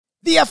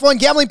The F1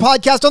 Gambling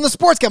Podcast on the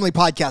Sports Gambling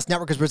Podcast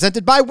Network is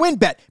presented by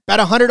WynnBET. Bet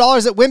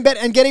 $100 at WynnBET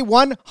and get a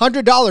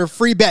 $100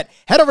 free bet.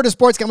 Head over to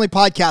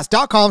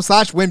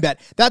sportsgamblingpodcast.com/WynnBET.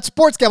 That's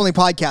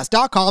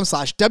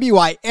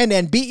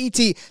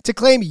sportsgamblingpodcast.com/WINNBET to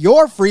claim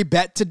your free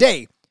bet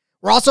today.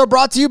 We're also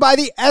brought to you by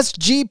the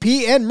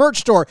SGPN merch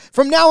store.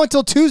 From now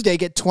until Tuesday,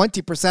 get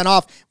 20%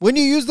 off when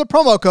you use the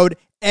promo code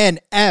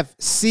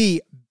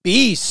NFCBEAST.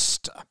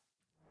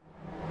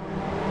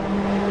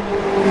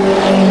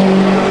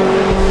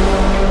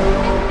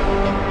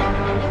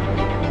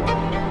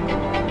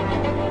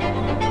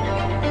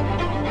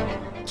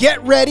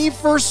 Get ready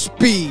for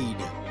speed.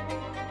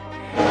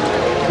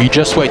 You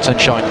just wait,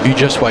 sunshine. You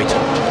just wait.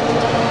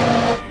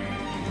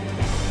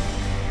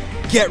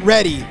 Get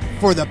ready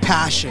for the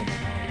passion.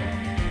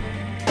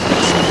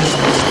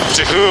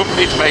 To whom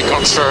it may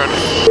concern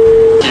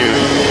you.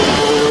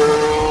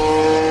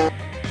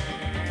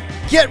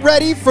 Get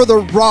ready for the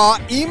raw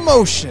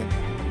emotion.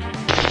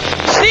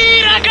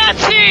 Sì,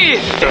 ragazzi!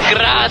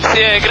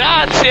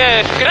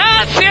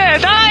 Grazie,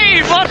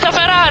 dai, forza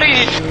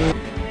Ferrari!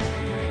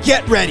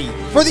 Get ready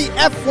for the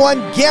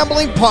F1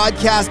 Gambling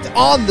Podcast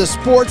on the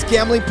Sports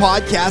Gambling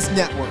Podcast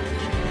Network.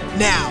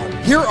 Now,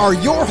 here are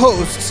your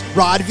hosts,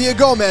 Rod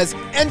Villagomez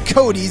and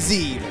Cody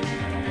Zeeb.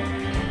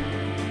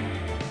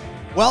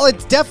 Well,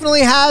 it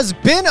definitely has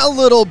been a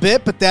little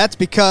bit, but that's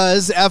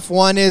because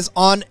F1 is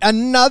on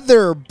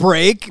another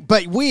break.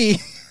 But we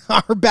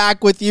are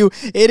back with you.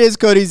 It is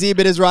Cody Zeeb,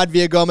 it is Rod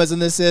Villagomez,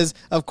 and this is,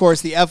 of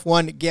course, the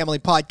F1 Gambling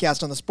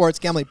Podcast on the Sports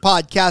Gambling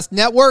Podcast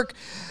Network.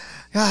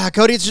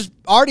 Cody, it's just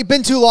already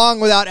been too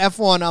long without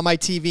F1 on my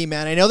TV,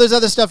 man. I know there's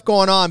other stuff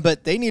going on,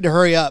 but they need to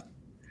hurry up.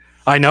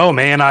 I know,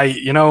 man. I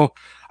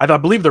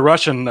believe the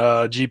Russian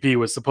GP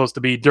was supposed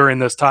to be during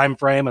this time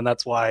frame, and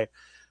that's why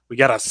we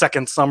got a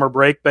second summer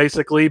break,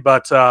 basically.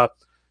 But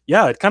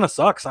yeah, it kind of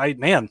sucks.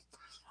 I'm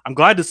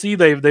glad to see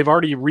they've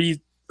already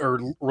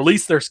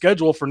released their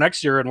schedule for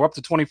next year, and we're up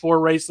to 24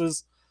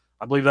 races.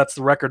 I believe that's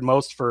the record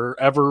most for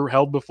ever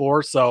held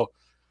before. So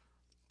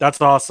that's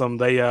awesome.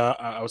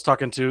 I was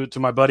talking to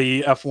my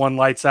buddy F1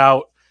 Lights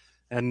Out,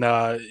 and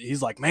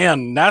he's like,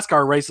 man,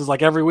 NASCAR races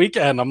like every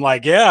weekend. I'm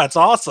like, yeah, it's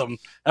awesome.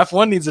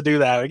 F1 needs to do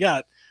that.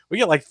 We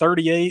get like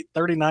 38,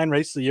 39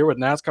 races a year with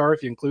NASCAR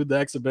if you include the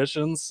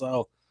exhibitions.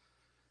 So,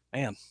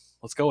 man,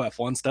 let's go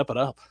F1, step it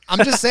up. I'm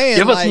just saying,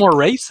 give us more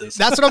races.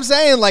 That's what I'm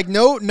saying. Like,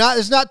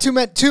 there's not too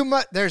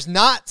much. There's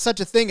not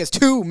such a thing as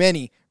too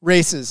many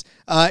races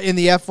in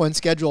the F1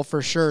 schedule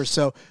for sure.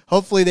 So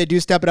hopefully they do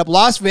step it up.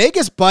 Las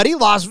Vegas, buddy.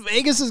 Las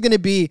Vegas is going to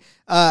be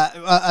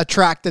a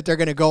track that they're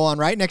going to go on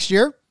right next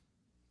year.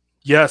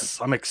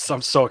 Yes, I'm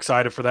so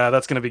excited for that.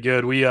 That's going to be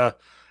good. We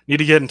need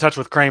to get in touch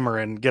with Kramer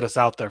and get us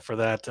out there for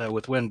that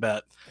with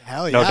WynnBET.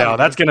 Hell yeah. No doubt.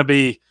 That's going to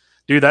be,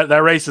 dude,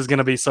 that race is going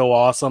to be so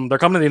awesome. They're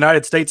coming to the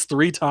United States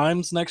 3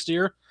 times next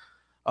year,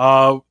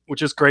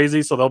 which is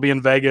crazy. So they'll be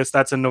in Vegas.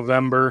 That's in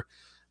November.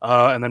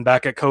 And then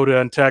back at COTA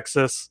in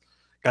Texas.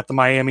 Got the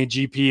Miami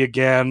GP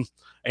again,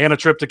 and a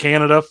trip to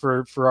Canada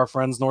for our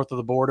friends north of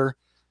the border.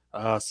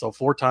 So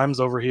 4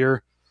 times over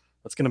here.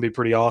 That's going to be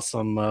pretty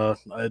awesome.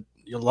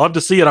 You'll love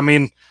to see it. I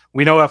mean,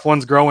 we know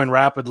F1's growing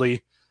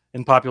rapidly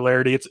in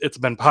popularity. It's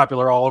been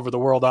popular all over the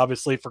world,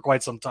 obviously, for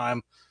quite some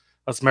time.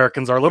 Us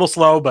Americans are a little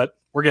slow, but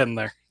we're getting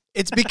there.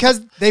 It's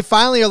because they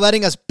finally are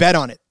letting us bet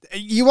on it.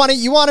 You want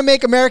to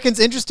make Americans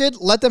interested?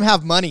 Let them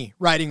have money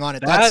riding on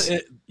it.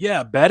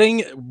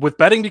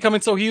 Betting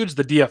becoming so huge,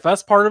 the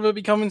DFS part of it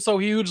becoming so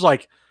huge,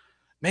 like,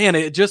 man,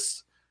 it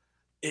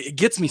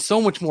gets me so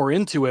much more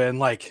into it. And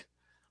like,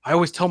 I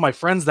always tell my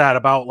friends that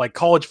about like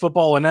college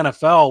football and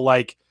NFL.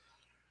 Like,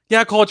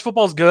 yeah, college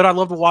football is good. I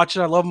love to watch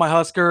it. I love my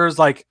Huskers.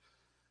 Like,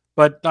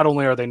 but not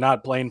only are they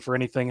not playing for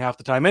anything half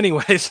the time,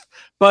 anyways,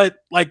 but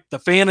like the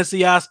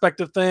fantasy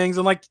aspect of things,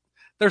 and like,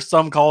 there's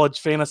some college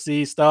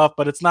fantasy stuff,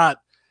 but it's not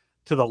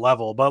to the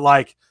level. But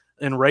like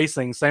in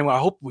racing, same way. I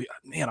hope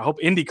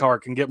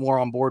IndyCar can get more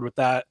on board with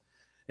that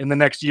in the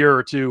next year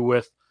or two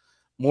with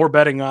more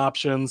betting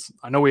options.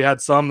 I know we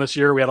had some this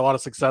year. We had a lot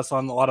of success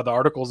on a lot of the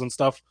articles and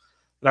stuff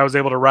that I was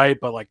able to write,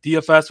 but like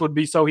DFS would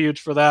be so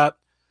huge for that.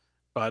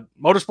 But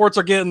motorsports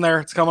are getting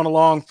there. It's coming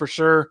along for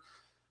sure.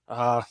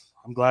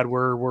 I'm glad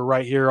we're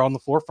right here on the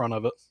forefront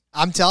of it.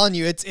 I'm telling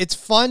you, it's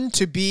fun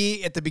to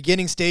be at the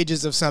beginning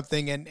stages of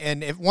something,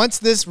 and if once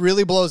this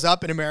really blows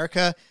up in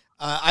America,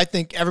 I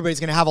think everybody's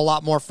going to have a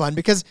lot more fun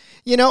because,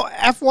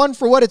 F1,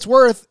 for what it's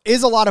worth,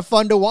 is a lot of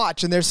fun to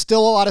watch, and there's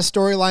still a lot of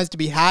storylines to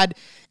be had.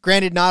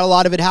 Granted, not a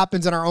lot of it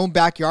happens in our own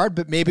backyard,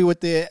 but maybe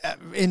with the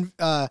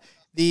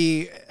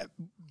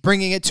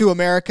bringing it to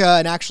America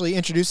and actually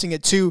introducing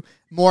it to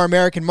more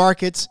American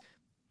markets,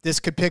 this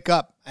could pick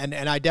up. And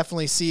I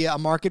definitely see a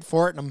market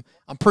for it, and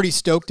I'm pretty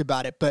stoked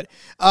about it. But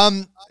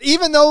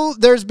even though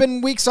there's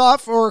been weeks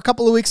off or a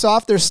couple of weeks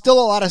off, there's still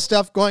a lot of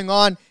stuff going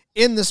on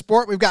in the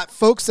sport. We've got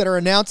folks that are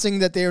announcing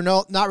that they are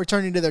not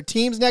returning to their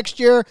teams next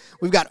year.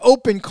 We've got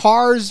open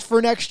cars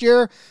for next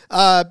year.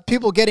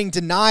 People getting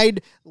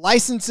denied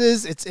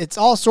licenses. It's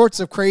all sorts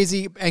of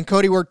crazy. And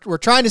Cody, we're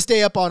trying to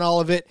stay up on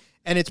all of it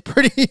and it's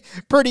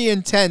pretty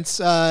intense.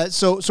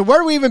 So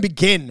where do we even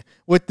begin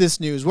with this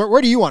news?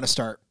 Where do you want to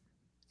start?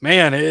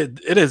 Man,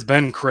 it has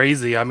been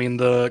crazy. I mean,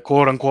 the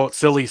quote unquote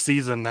silly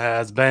season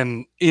has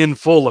been in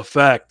full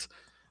effect.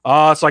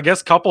 So I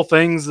guess a couple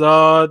things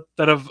that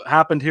have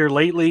happened here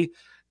lately.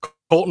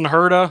 Colton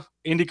Herta,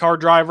 IndyCar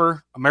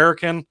driver,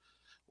 American,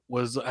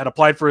 had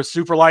applied for his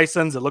super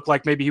license. It looked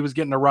like maybe he was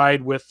getting a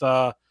ride with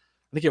I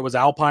think it was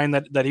Alpine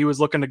that he was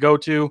looking to go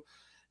to.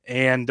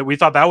 And we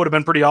thought that would have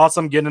been pretty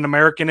awesome, getting an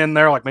American in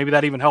there. Like maybe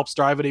that even helps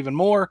drive it even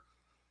more.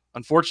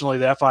 Unfortunately,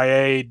 the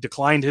FIA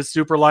declined his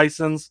super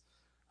license.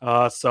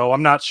 So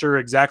I'm not sure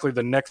exactly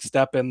the next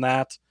step in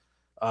that.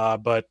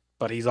 But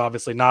he's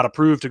obviously not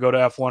approved to go to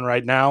F1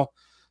 right now.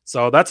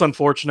 So that's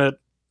unfortunate.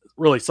 It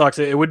really sucks.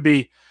 It would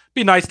be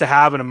nice to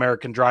have an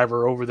American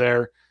driver over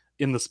there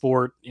in the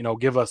sport,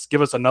 give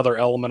us another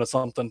element of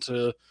something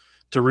to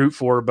root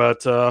for.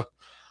 But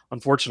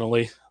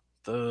unfortunately,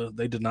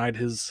 they denied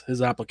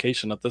his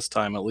application at this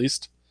time, at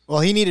least. Well,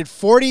 he needed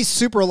 40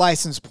 super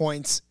license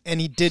points, and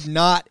he did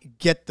not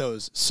get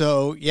those.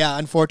 So, yeah,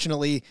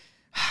 unfortunately,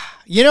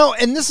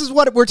 and this is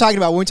what we're talking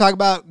about when we talk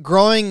about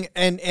growing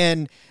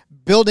and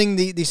building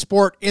the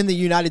sport in the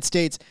United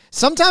States.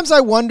 Sometimes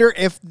I wonder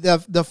if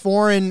the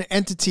foreign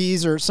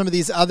entities or some of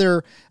these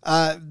other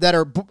that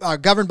are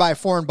governed by a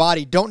foreign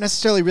body don't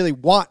necessarily really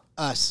want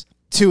us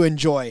to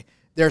enjoy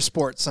their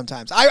sports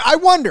sometimes. I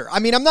wonder. I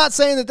mean, I'm not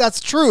saying that that's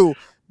true,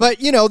 but,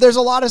 there's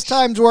a lot of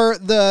times where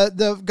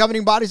the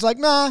governing body's like,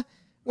 nah,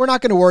 we're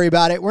not going to worry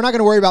about it. We're not going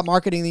to worry about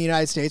marketing the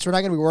United States. We're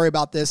not going to worry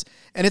about this.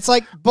 And it's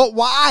like, but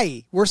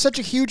why? We're such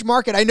a huge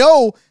market. I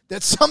know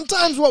that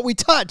sometimes what we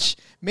touch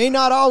may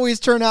not always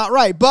turn out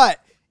right, but,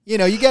 you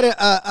get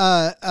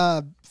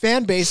a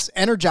fan base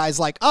energized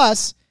like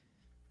us,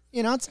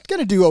 it's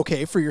going to do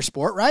okay for your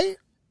sport, right?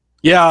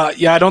 Yeah,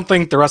 I don't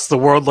think the rest of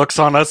the world looks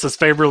on us as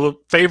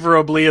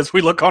favorably as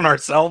we look on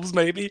ourselves,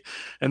 maybe,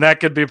 and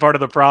that could be part of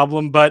the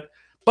problem. But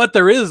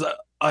there is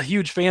a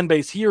huge fan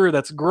base here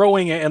that's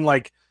growing and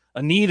like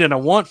a need and a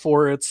want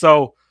for it.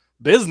 So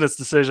business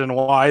decision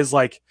wise,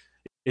 like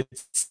it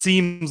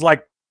seems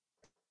like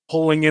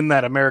pulling in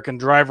that American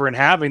driver and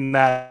having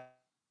that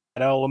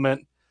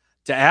element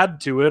to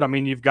add to it. I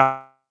mean, you've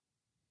got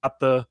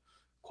the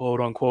quote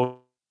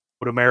unquote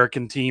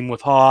American team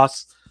with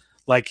Haas,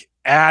 like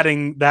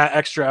adding that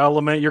extra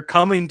element. You're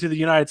coming to the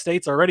United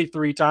States already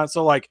 3 times.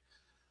 So like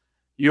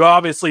you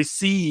obviously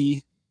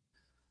see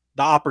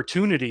the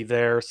opportunity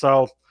there.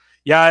 So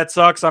yeah, it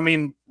sucks. I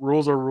mean,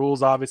 rules are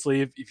rules,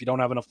 obviously, if you don't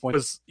have enough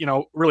points.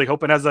 Really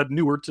hoping as a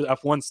newer to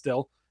F1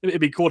 still, it'd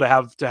be cool to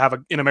have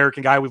an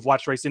American guy we've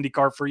watched race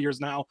IndyCar for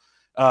years now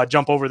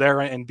jump over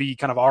there and be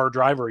kind of our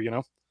driver,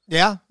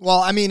 Yeah, well,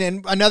 I mean,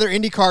 and another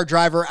IndyCar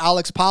driver,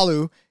 Alex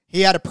Palou,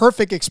 he had a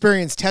perfect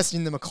experience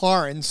testing the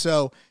McLaren,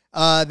 so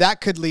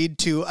that could lead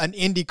to an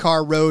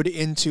IndyCar road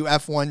into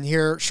F1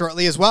 here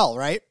shortly as well,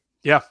 right?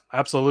 Yeah,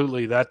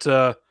 absolutely. That,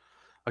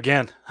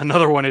 again,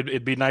 another one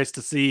it'd be nice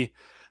to see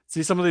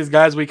some of these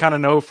guys we kind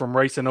of know from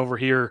racing over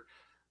here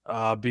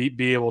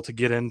be able to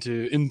get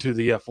into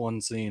the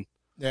F1 scene.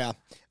 Yeah.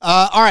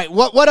 All right.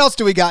 What else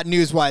do we got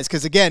news-wise?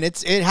 Because, again,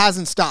 it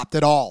hasn't stopped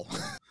at all.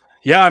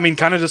 Yeah, I mean,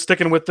 kind of just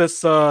sticking with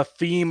this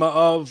theme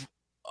of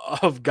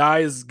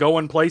guys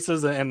going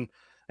places and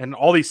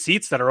all these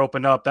seats that are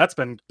opened up. That's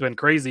been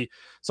crazy.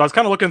 So I was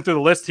kind of looking through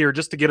the list here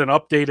just to get an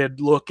updated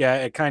look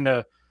at kind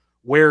of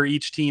where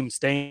each team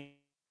stands.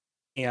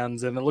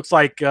 And it looks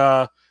like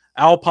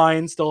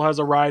Alpine still has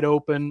a ride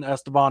open.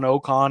 Esteban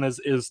Ocon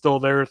is still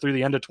there through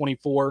the end of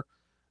 24.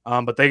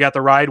 But they got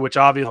the ride, which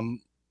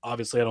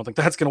obviously I don't think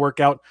that's going to work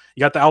out.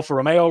 You got the Alfa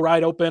Romeo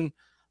ride open,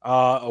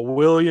 a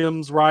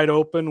Williams ride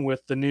open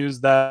with the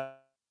news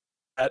that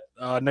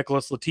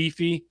Nicholas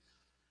Latifi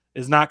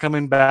is not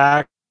coming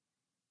back.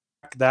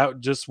 That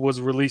just was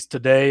released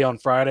today on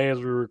Friday as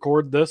we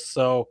record this.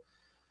 So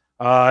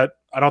I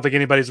don't think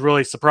anybody's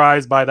really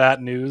surprised by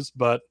that news,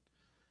 but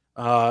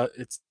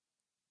it's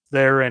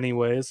there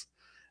anyways.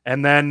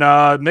 And then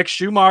Mick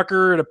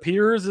Schumacher, it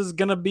appears, is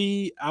going to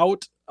be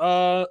out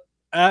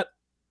at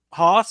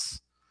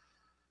Haas.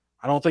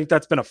 I don't think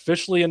that's been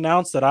officially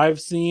announced that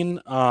I've seen.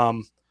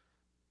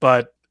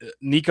 But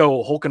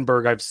Nico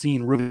Hülkenberg, I've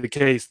seen really the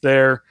case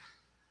there.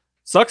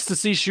 Sucks to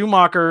see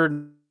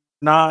Schumacher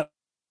not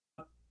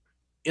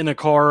in a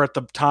car at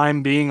the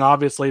time being.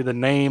 Obviously, the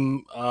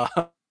name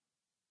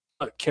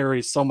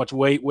carries so much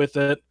weight with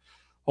it.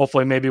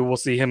 Hopefully, maybe we'll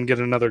see him get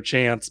another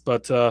chance.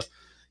 But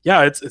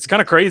yeah, it's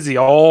kind of crazy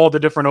all the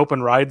different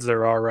open rides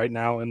there are right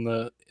now in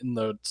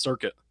the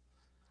circuit.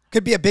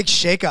 Could be a big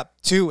shakeup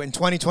too in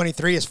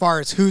 2023 as far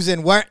as who's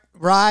in what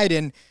ride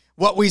and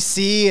what we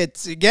see.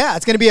 It's going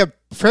to be a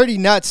pretty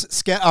nuts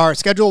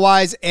schedule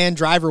wise and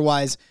driver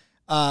wise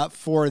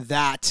for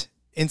that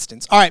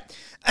instance. All right,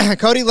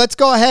 Cody, let's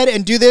go ahead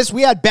and do this.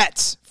 We had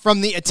bets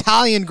from the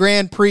Italian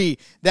Grand Prix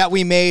that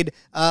we made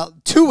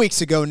 2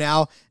 weeks ago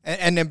now.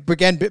 And then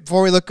again,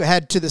 before we look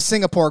ahead to the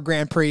Singapore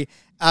Grand Prix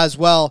as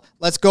well,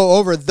 let's go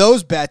over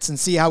those bets and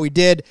see how we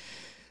did.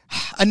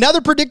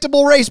 Another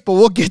predictable race, but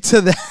we'll get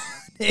to that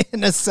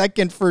in a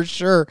second for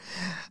sure.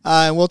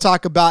 And we'll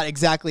talk about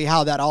exactly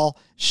how that all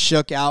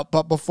shook out.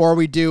 But before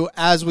we do,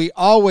 as we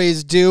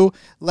always do,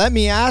 let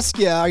me ask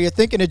you, are you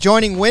thinking of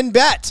joining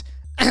WynnBET?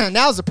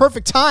 Now's the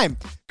perfect time.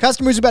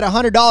 Customers who bet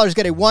 $100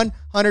 get a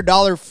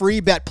 $100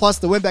 free bet. Plus,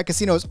 the WynnBET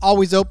Casino is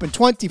always open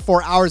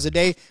 24 hours a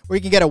day, where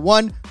you can get a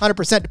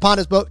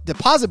 100%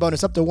 deposit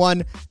bonus up to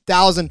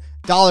 $1,000.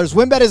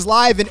 WynnBET is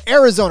live in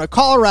Arizona,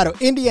 Colorado,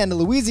 Indiana,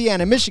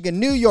 Louisiana, Michigan,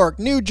 New York,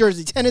 New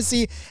Jersey,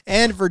 Tennessee,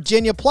 and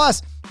Virginia.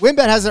 Plus,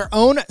 WynnBET has their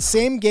own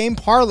same-game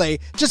parlay.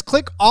 Just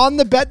click on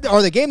the bet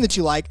or the game that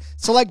you like,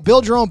 select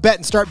build your own bet,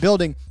 and start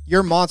building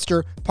your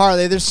monster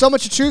parlay. There's so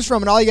much to choose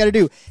from, and all you got to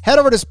do, head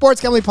over to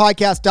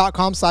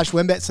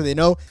sportsgamblingpodcast.com/WynnBET so they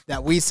know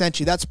that we sent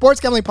you. That's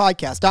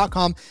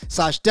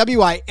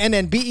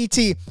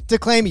sportsgamblingpodcast.com/WYNNBET to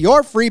claim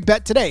your free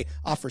bet today.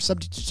 Offer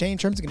subject to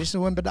change. Terms and conditions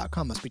at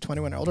WynnBET.com. Must be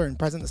 21 or older and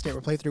present in the state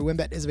where playthrough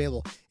WynnBET is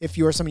available. If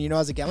you or someone you know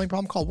has a gambling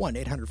problem, call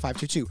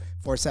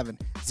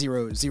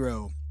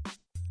 1-800-522-4700.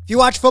 If you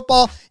watch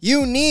football,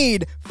 you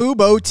need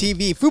Fubo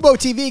TV. Fubo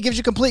TV gives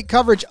you complete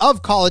coverage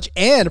of college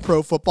and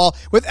pro football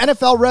with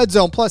NFL Red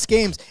Zone plus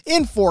games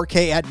in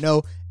 4K at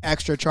no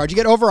extra charge. You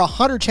get over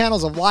 100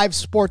 channels of live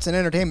sports and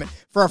entertainment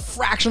for a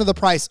fraction of the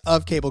price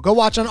of cable. Go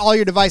watch on all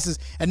your devices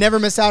and never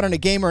miss out on a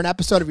game or an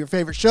episode of your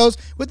favorite shows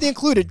with the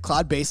included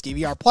cloud-based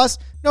DVR. Plus,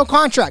 no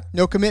contract,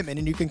 no commitment,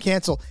 and you can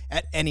cancel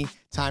at any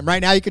time.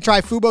 Right now, you can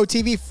try Fubo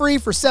TV free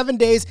for 7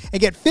 days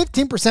and get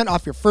 15%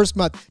 off your first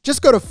month.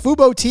 Just go to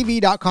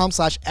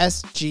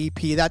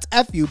FuboTV.com/SGP. That's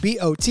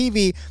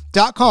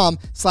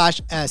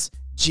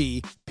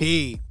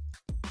FUBOTV.com/SGP.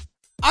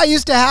 I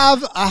used to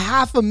have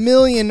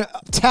 500,000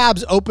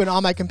 tabs open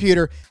on my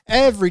computer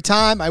every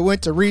time I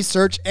went to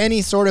research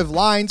any sort of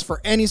lines for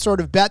any sort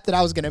of bet that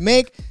I was going to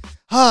make.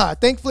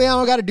 Thankfully, I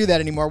don't got to do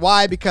that anymore.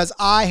 Why? Because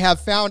I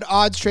have found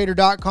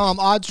oddstrader.com.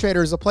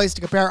 OddsTrader is a place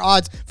to compare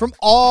odds from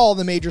all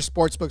the major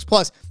sportsbooks.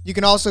 Plus, you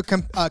can also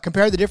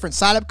compare the different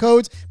sign-up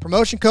codes,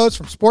 promotion codes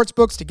from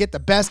sportsbooks to get the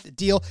best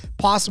deal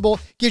possible.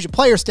 Gives you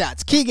player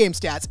stats, key game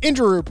stats,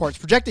 injury reports,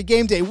 projected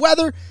game day,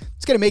 weather.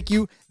 It's going to make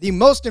you the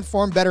most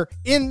informed bettor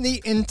in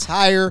the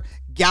entire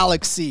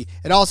galaxy.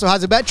 It also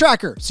has a bet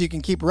tracker, so you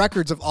can keep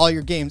records of all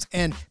your games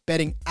and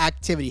betting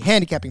activity,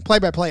 handicapping,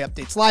 play-by-play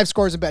updates, live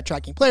scores and bet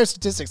tracking, player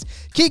statistics,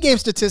 key game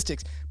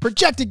statistics,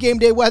 projected game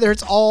day weather.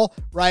 It's all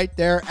right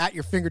there at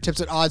your fingertips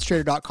at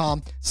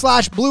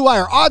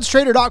oddstrader.com/bluewire.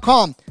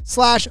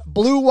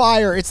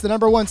 oddstrader.com/bluewire. It's the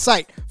 #1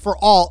 site for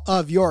all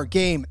of your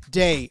game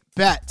day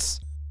bets.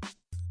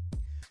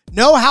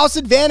 No House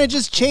Advantage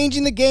is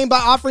changing the game by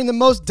offering the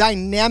most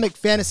dynamic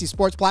fantasy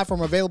sports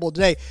platform available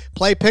today.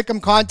 Play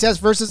Pick'em contests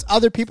versus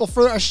other people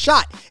for a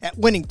shot at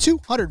winning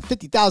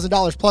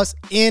 $250,000 plus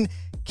in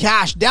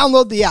cash.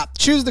 Download the app,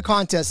 choose the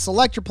contest,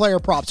 select your player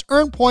props,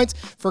 earn points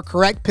for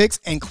correct picks,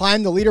 and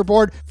climb the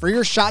leaderboard for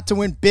your shot to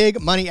win big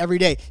money every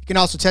day. You can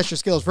also test your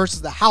skills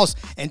versus the house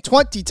and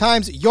 20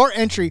 times your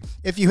entry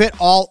if you hit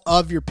all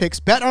of your picks.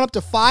 Bet on up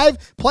to 5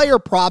 player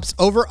props,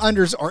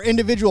 over-unders, or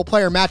individual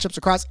player matchups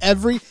across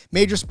every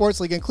major sports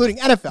league, including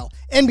NFL,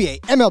 NBA,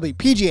 MLB,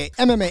 PGA,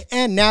 MMA,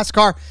 and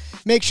NASCAR.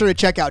 Make sure to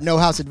check out No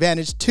House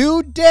Advantage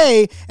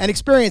today and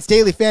experience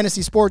daily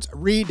fantasy sports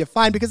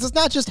redefined, because it's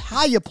not just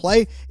how you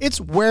play, it's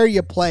where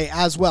you play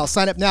as well.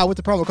 Sign up now with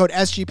the promo code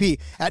SGP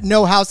at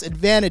No House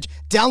Advantage.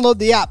 Download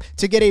the app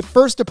to get a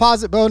first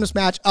deposit bonus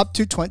match up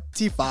to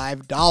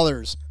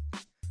 $25.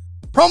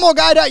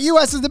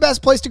 PromoGuy.us is the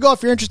best place to go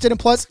if you're interested in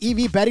Plus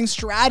EV betting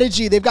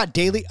strategy. They've got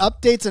daily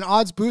updates and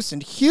odds boosts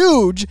and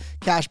huge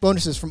cash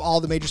bonuses from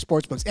all the major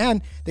sportsbooks.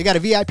 And they got a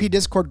VIP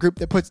Discord group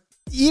that puts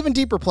even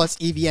deeper Plus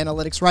EV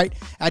analytics right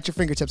at your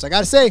fingertips. I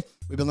got to say,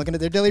 we've been looking at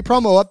their daily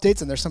promo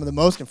updates, and they're some of the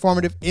most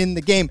informative in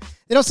the game.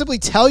 They don't simply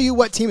tell you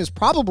what team is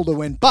probable to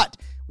win, but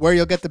where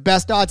you'll get the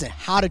best odds and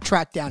how to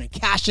track down and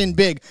cash in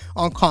big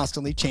on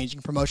constantly changing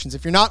promotions.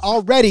 If you're not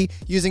already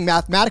using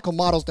mathematical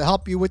models to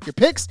help you with your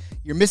picks,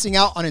 you're missing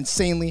out on an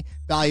insanely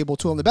valuable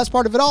tool. And the best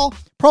part of it all,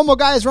 Promo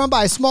Guy is run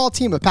by a small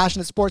team of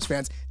passionate sports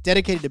fans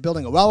dedicated to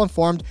building a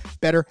well-informed,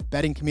 better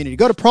betting community.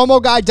 Go to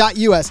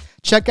PromoGuy.us.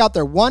 Check out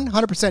their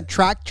 100%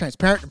 tracked,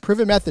 transparent, and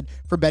proven method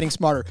for betting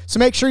smarter. So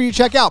make sure you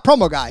check out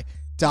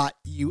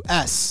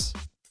PromoGuy.us.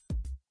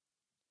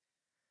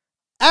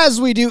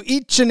 As we do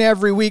each and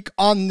every week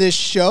on this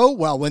show,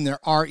 well, when there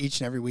are each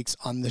and every weeks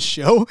on this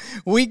show,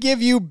 we give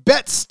you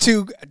bets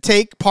to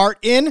take part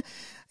in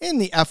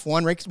the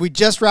F1 race. We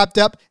just wrapped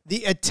up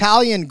the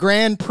Italian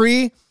Grand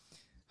Prix.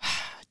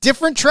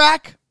 Different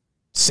track,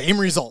 same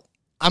result.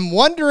 I'm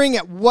wondering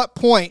at what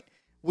point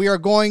we are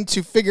going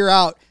to figure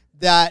out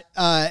that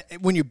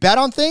when you bet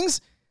on things,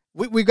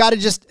 we've got to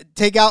just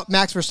take out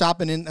Max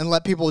Verstappen and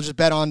let people just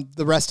bet on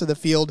the rest of the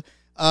field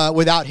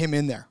without him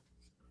in there.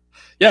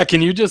 Yeah,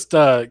 can you just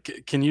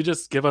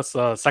give us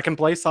second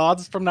place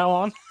odds from now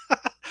on?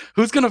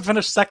 Who's going to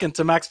finish second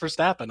to Max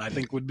Verstappen? I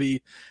think would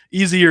be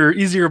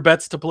easier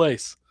bets to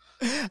place.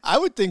 I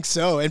would think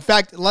so. In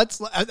fact,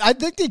 I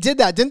think they did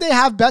that. Didn't they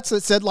have bets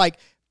that said like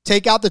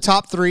take out the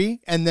top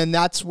 3 and then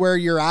that's where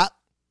you're at?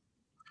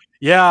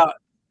 Yeah.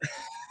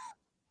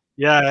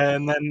 Yeah,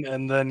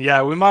 and then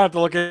we might have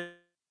to look at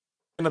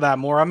into that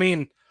more. I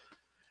mean,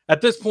 at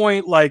this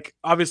point, like,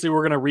 obviously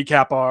we're going to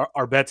recap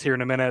our bets here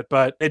in a minute,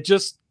 but it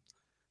just,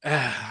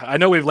 I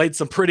know we've laid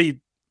some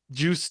pretty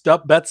juiced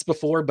up bets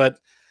before, but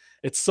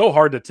it's so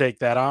hard to take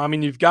that. I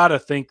mean, you've got to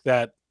think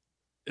that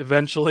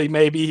eventually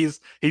maybe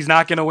he's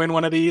not going to win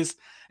one of these.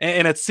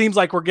 And it seems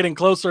like we're getting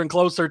closer and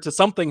closer to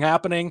something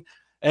happening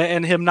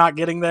and him not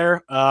getting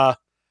there.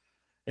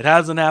 It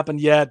hasn't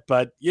happened yet,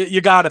 but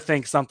you got to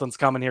think something's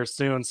coming here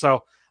soon.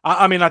 So,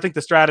 I mean, I think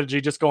the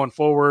strategy just going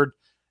forward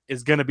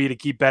is going to be to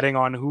keep betting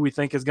on who we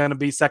think is going to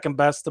be second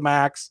best to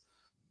Max,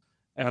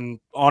 and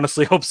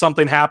honestly hope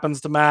something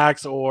happens to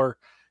Max or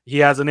he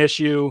has an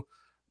issue,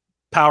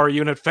 power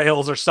unit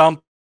fails or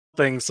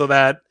something, so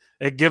that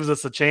it gives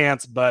us a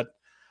chance. But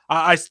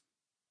I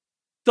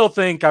still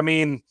think, I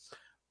mean,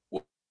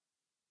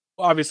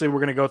 obviously we're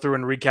going to go through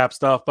and recap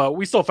stuff, but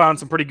we still found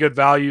some pretty good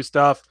value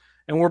stuff,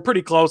 and we're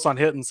pretty close on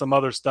hitting some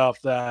other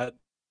stuff that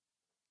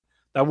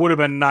would have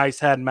been nice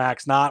had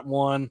Max not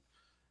won.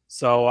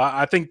 So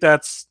I think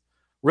that's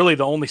really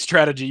the only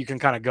strategy you can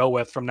kind of go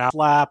with from now.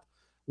 Lap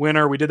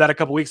winner, we did that a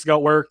couple weeks ago.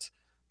 It worked.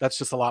 That's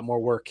just a lot more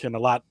work and a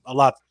lot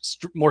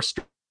more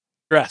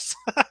stress.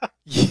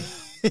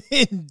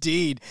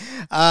 Indeed.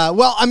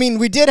 Well, I mean,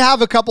 we did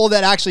have a couple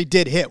that actually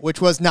did hit, which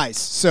was nice.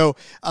 So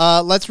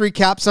let's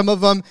recap some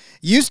of them.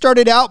 You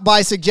started out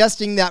by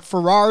suggesting that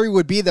Ferrari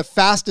would be the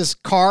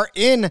fastest car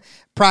in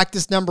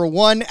practice number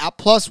 1 at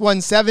plus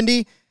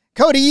 170.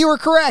 Cody, you were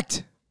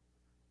correct.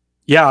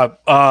 Yeah,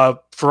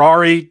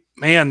 Ferrari,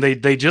 man,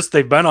 they've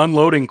been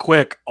unloading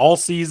quick all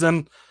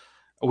season.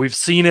 We've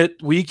seen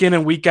it week in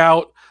and week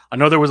out. I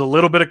know there was a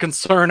little bit of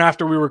concern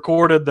after we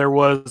recorded. There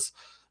was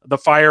the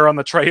fire on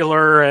the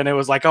trailer, and it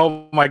was like,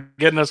 oh my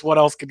goodness, what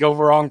else could go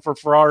wrong for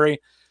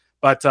Ferrari?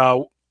 But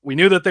we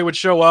knew that they would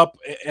show up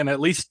and at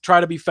least try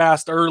to be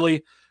fast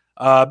early,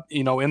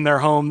 in their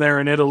home there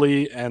in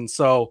Italy. And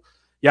so,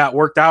 yeah, it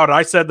worked out.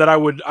 I said that I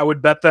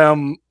would bet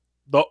them.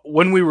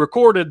 When we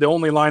recorded, the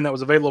only line that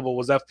was available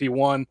was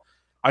FP1.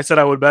 I said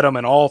I would bet them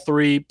in all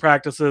 3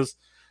 practices,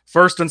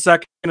 first and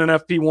second in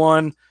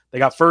FP1. They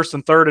got first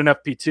and third in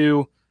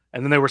FP2.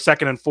 And then they were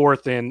second and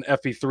fourth in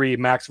FP3.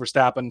 Max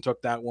Verstappen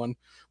took that one,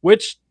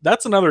 which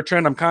that's another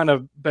trend I'm kind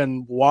of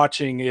been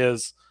watching.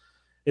 Is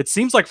it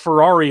seems like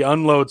Ferrari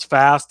unloads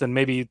fast, and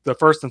maybe the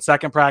first and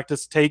second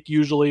practice take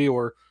usually,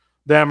 or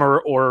them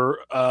or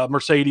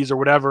Mercedes or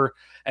whatever.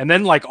 And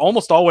then like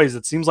almost always,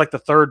 it seems like the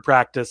third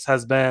practice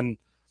has been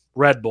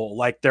Red Bull.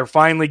 Like they're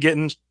finally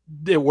getting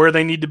where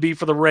they need to be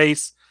for the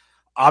race.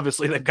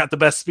 Obviously they've got the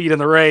best speed in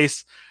the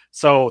race.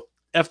 So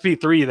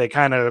FP3, they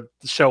kind of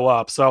show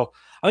up. So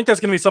I think that's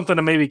going to be something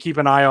to maybe keep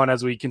an eye on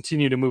as we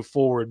continue to move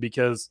forward,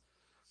 because,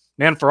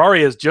 man,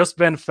 Ferrari has just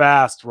been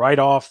fast right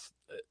off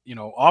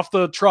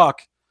the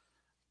truck.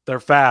 They're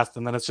fast,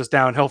 and then it's just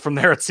downhill from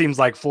there, it seems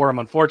like, for them,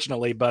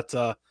 unfortunately. But,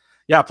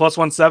 yeah, plus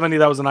 170,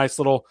 that was a nice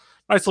little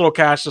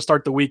cash to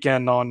start the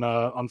weekend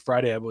on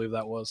Friday, I believe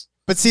that was.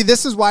 But see,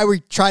 this is why we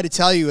try to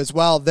tell you as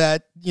well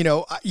that,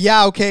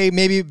 okay,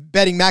 maybe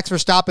betting Max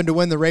Verstappen to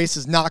win the race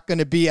is not going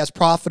to be as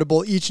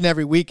profitable each and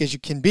every week as you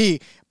can be.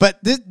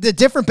 But the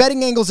different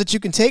betting angles that you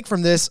can take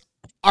from this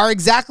are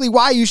exactly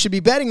why you should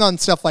be betting on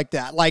stuff like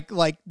that, like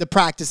the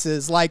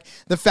practices, like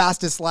the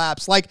fastest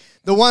laps, like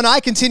the one I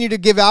continue to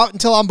give out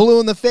until I'm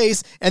blue in the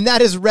face, and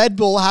that is Red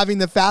Bull having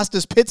the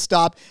fastest pit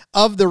stop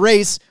of the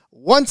race.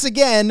 Once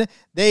again,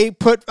 they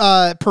put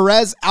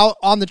Perez out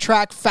on the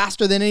track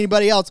faster than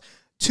anybody else.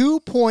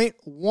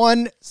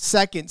 2.1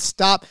 second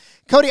stop.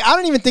 Cody, I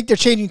don't even think they're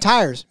changing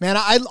tires, man.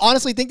 I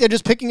honestly think they're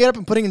just picking it up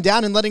and putting them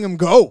down and letting them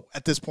go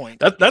at this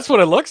point. That's what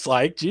it looks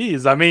like.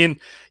 Jeez. I mean,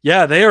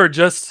 yeah, they are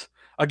just,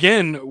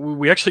 again,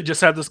 we actually just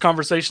had this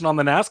conversation on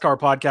the NASCAR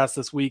podcast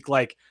this week.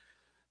 Like,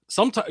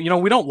 sometimes,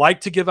 we don't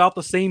like to give out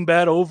the same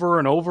bet over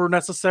and over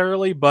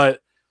necessarily, but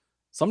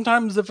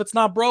sometimes if it's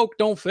not broke,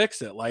 don't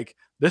fix it. Like,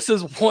 this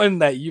is one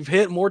that you've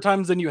hit more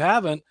times than you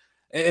haven't,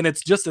 and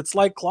it's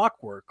like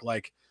clockwork.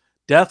 Like,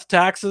 death,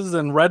 taxes,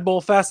 and Red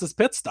Bull fastest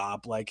pit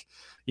stop. Like,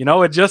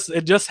 it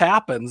just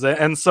happens.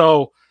 And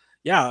so,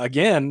 yeah,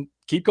 again,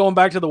 keep going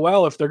back to the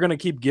well if they're going to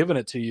keep giving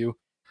it to you.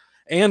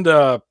 And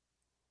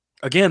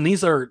again,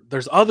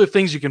 there's other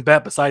things you can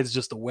bet besides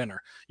just the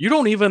winner.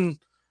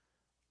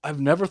 I've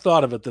never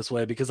thought of it this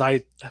way, because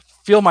I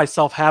feel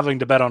myself having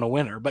to bet on a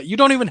winner, but you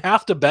don't even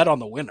have to bet on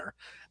the winner.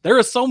 There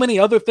are so many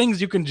other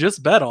things you can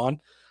just bet on.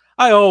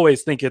 I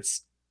always think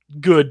it's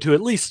good to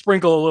at least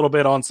sprinkle a little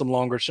bit on some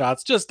longer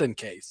shots just in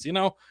case.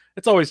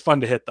 It's always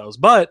fun to hit those,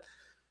 but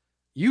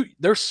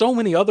there's so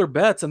many other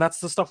bets, and that's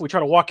the stuff we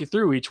try to walk you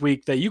through each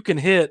week, that you can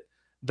hit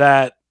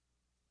that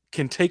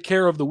can take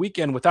care of the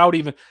weekend without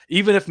even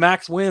if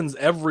Max wins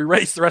every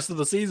race the rest of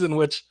the season,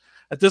 which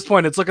at this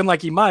point it's looking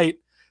like he might.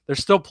 There's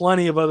still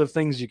plenty of other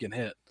things you can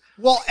hit.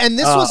 Well, and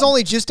this was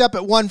only just up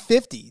at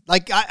 150.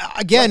 Like,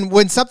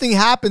 when something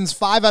happens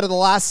 5 out of the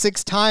last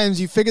 6 times,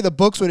 you figure the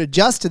books would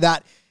adjust to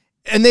that.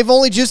 And they've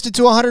only adjusted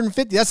to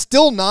 150. That's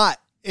still not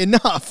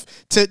enough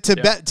to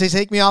bet to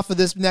take me off of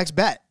this next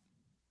bet.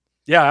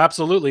 Yeah,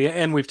 absolutely.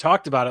 And we've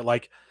talked about it.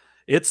 Like,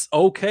 it's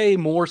okay,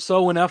 more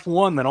so in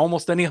F1 than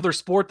almost any other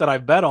sport that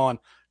I've bet on,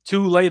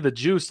 to lay the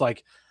juice.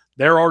 Like,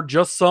 there are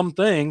just some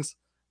things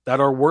that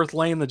are worth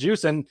laying the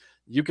juice. And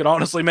you could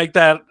honestly make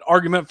that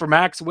argument for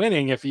Max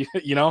winning if if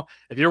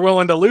you're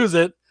willing to lose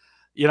it,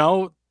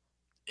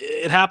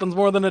 it happens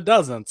more than it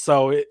doesn't.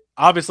 So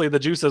obviously the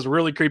juice has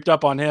really creeped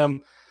up on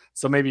him.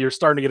 So maybe you're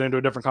starting to get into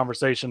a different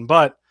conversation,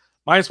 but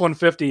minus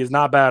 150 is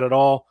not bad at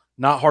all.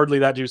 Not hardly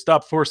that juiced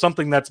up for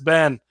something that's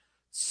been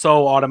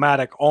so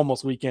automatic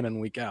almost week in and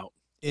week out.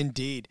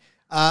 Indeed.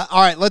 All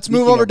right, let's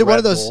move over to one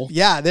of those.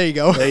 Yeah, there you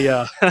go.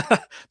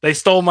 They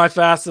stole my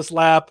fastest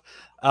lap.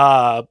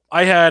 I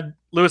had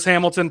Lewis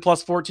Hamilton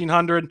plus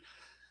 1400.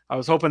 I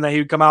was hoping that he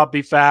would come out,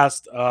 be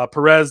fast.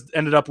 Perez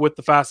ended up with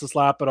the fastest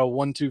lap at a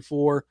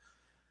 1:24.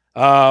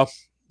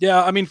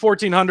 Yeah, I mean,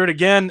 1400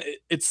 again.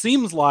 It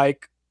seems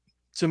like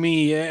to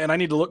me, and I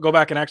need to go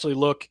back and actually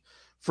look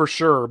for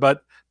sure,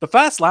 but the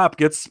fast lap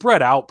gets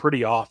spread out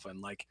pretty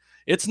often. Like,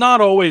 it's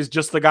not always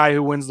just the guy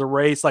who wins the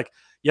race. Like,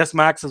 yes,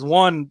 Max has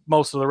won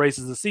most of the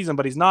races this season,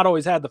 but he's not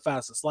always had the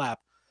fastest lap.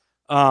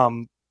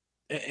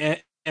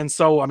 And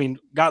so, I mean,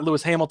 got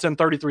Lewis Hamilton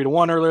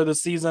 33-1 earlier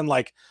this season.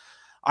 Like,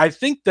 I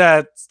think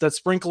that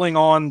sprinkling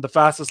on the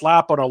fastest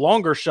lap on a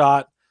longer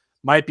shot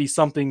might be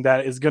something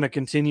that is going to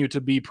continue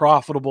to be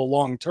profitable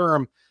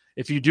long-term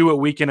if you do it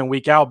week in and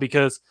week out,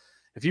 because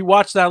if you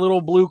watch that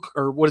little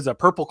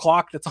purple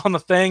clock that's on the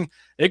thing,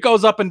 it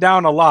goes up and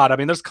down a lot. I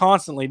mean, there's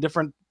constantly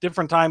different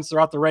times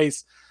throughout the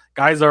race.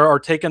 Guys are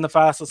taking the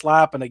fastest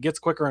lap, and it gets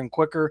quicker and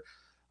quicker.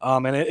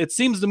 And it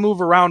seems to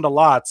move around a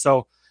lot.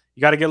 So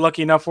you got to get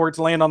lucky enough for it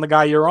to land on the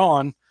guy you're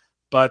on.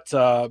 But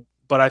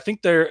I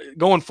think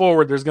going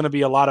forward, there's going to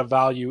be a lot of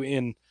value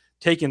in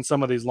taking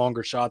some of these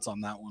longer shots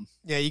on that one.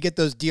 Yeah, you get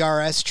those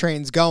DRS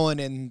trains going,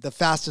 and the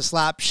fastest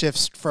lap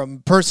shifts from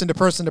person to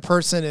person to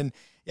person, and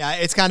yeah,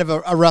 it's kind of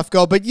a rough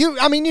go. But you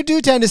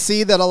do tend to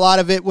see that a lot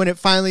of it, when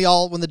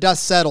the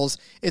dust settles,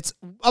 it's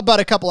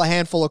about a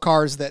handful of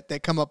cars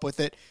that come up with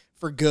it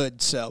for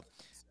good. So,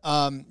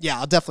 yeah,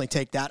 I'll definitely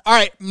take that. All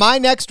right, my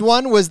next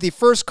one was the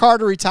first car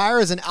to retire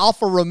as an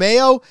Alfa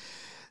Romeo.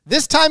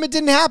 This time it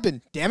didn't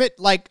happen. Damn it.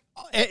 Like,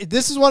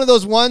 this is one of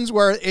those ones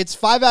where it's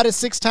 5 out of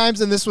 6 times,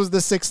 and this was the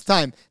 6th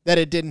time that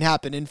it didn't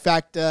happen. In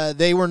fact,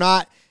 they were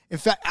not. In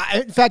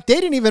fact, they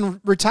didn't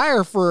even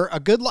retire for a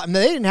good lot.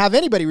 They didn't have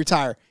anybody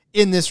retire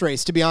in this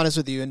race, to be honest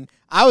with you. And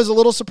I was a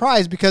little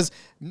surprised because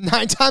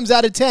 9 times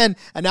out of 10,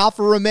 an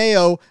Alfa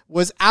Romeo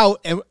was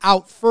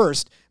out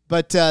first.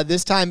 But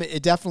this time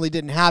it definitely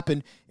didn't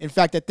happen. In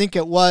fact, I think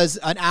it was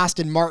an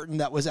Aston Martin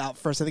that was out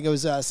first. I think it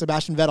was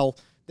Sebastian Vettel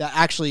that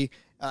actually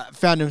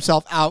found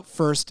himself out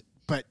first.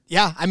 But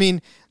yeah, I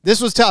mean,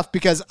 this was tough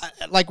because,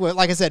 like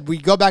I said, we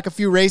go back a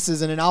few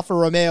races and an Alfa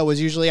Romeo was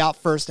usually out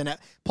first. And at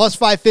plus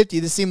 550,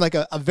 this seemed like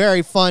a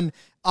very fun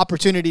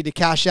opportunity to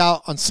cash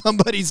out on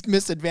somebody's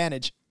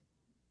misadvantage.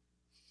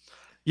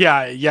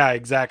 Yeah,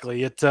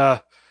 exactly. It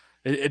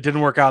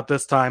didn't work out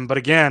this time, but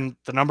again,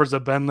 the numbers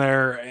have been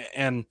there,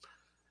 and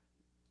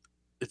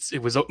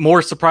it was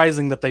more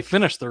surprising that they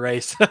finished the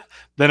race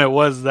than it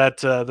was that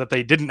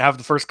they didn't have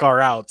the first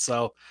car out.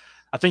 So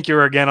I think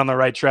you're again on the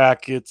right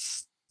track.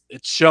 It's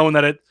shown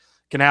that it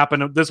can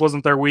happen. This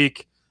wasn't their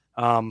week,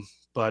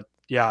 but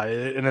yeah,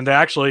 and then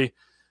actually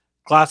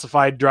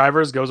classified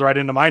drivers goes right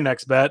into my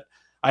next bet.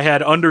 I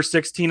had under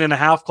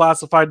 16.5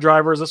 classified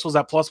drivers. This was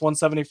at plus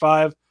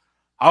 175.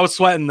 I was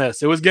sweating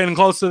this. It was getting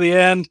close to the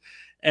end,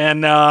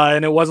 and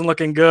it wasn't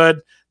looking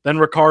good. Then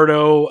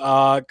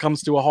Ricardo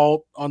comes to a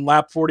halt on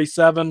lap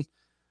 47,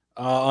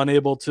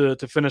 unable to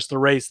finish the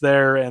race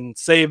there, and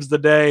saves the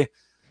day.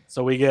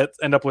 So we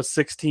end up with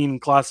 16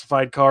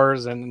 classified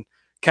cars and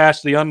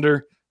cash the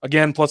under,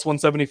 again, plus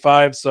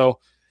 175. So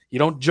you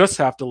don't just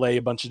have to lay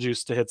a bunch of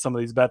juice to hit some of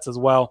these bets as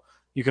well.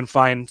 You can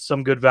find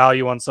some good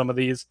value on some of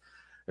these.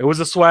 It was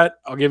a sweat,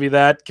 I'll give you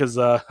that, because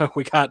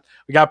we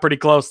got pretty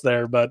close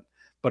there, but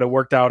it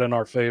worked out in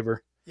our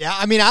favor. Yeah,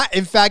 I mean,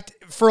 in fact,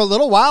 for a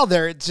little while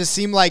there, it just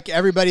seemed like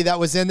everybody that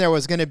was in there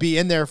was going to be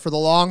in there for the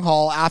long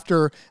haul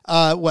after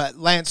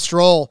Lance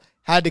Stroll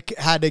had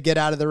to get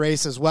out of the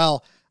race as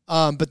well.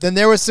 But then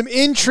there was some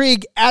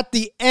intrigue at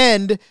the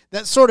end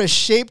that sort of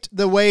shaped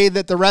the way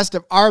that the rest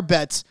of our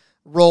bets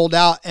rolled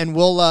out, and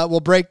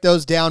we'll break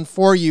those down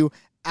for you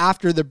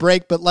after the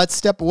break. But let's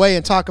step away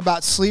and talk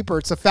about Sleeper.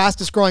 It's the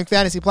fastest growing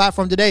fantasy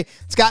platform today.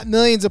 It's got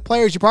millions of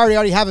players. You probably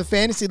already have a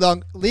fantasy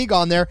league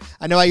on there.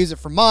 I know I use it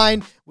for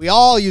mine. We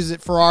all use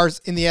it for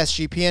ours in the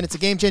SGPN. It's a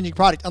game-changing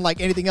product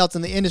unlike anything else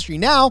in the industry.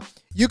 Now,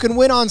 you can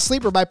win on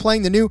Sleeper by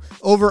playing the new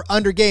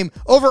Over-Under game.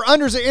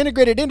 Over-Unders are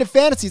integrated into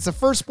fantasy. It's the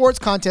first sports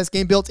contest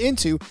game built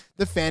into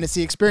the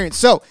fantasy experience.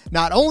 So,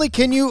 not only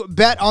can you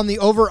bet on the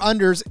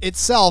Over-Unders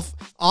itself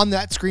on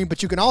that screen,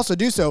 but you can also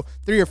do so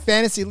through your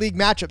fantasy league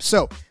matchups.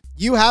 So,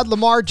 you had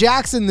Lamar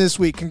Jackson this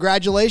week.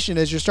 Congratulations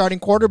as your starting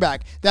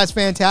quarterback. That's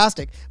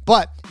fantastic.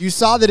 But you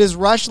saw that his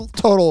rush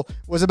total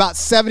was about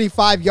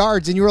 75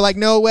 yards, and you were like,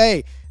 no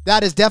way.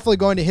 That is definitely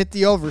going to hit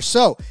the over.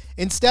 So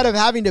instead of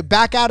having to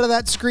back out of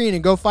that screen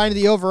and go find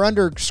the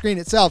over-under screen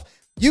itself,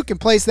 you can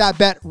place that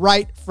bet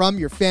right from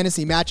your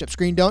fantasy matchup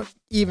screen. Don't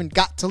even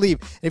got to leave.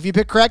 And if you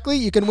pick correctly,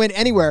 you can win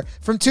anywhere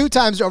from 2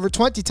 times to over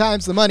 20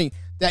 times the money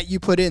that you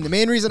put in. The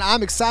main reason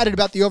I'm excited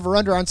about the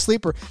over-under on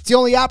Sleeper, it's the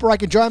only app where I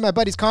can join my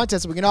buddies'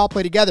 contests and we can all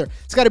play together.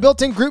 It's got a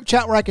built-in group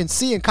chat where I can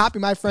see and copy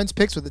my friends'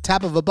 picks with the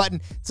tap of a button.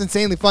 It's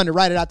insanely fun to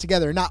write it out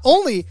together. And not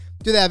only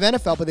do they have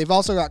NFL, but they've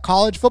also got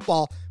college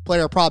football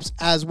player props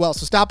as well.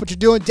 So stop what you're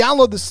doing,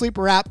 download the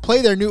Sleeper app,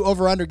 play their new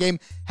over-under game,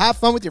 have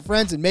fun with your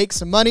friends, and make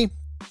some money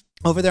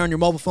over there on your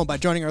mobile phone by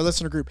joining our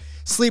listener group,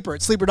 Sleeper,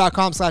 at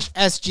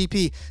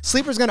sleeper.com/SGP.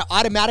 Sleeper is going to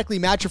automatically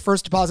match your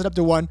first deposit up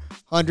to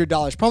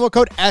 $100. Promo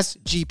code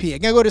SGP.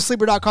 Again, go to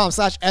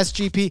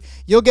sleeper.com/SGP.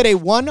 You'll get a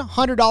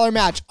 $100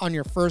 match on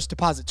your first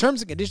deposit.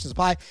 Terms and conditions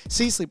apply.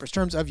 See Sleeper's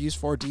terms of use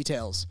for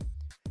details.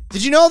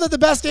 Did you know that the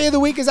best day of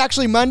the week is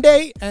actually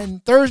Monday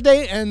and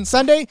Thursday and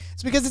Sunday?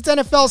 It's because it's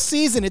NFL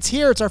season. It's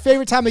here. It's our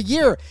favorite time of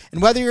year.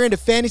 And whether you're into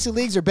fantasy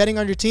leagues or betting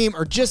on your team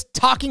or just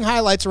talking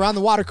highlights around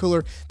the water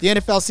cooler, the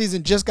NFL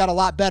season just got a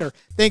lot better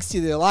thanks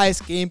to the Elias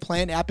Game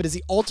Plan app. It is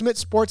the ultimate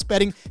sports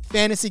betting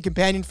fantasy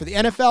companion for the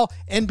NFL,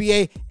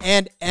 NBA,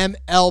 and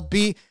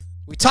MLB.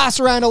 We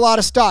toss around a lot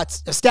of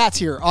stats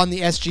here on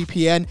the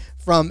SGPN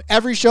from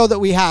every show that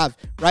we have,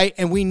 right?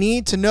 And we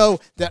need to know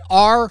that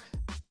our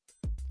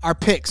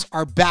picks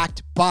are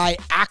backed by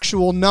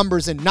actual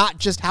numbers and not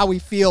just how we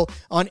feel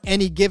on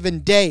any given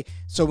day.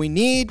 So we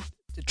need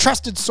a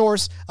trusted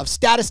source of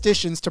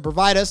statisticians to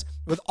provide us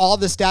with all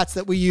the stats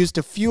that we use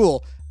to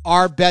fuel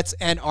our bets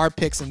and our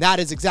picks. And that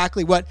is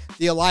exactly what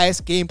the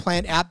Elias Game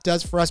Plan app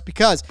does for us,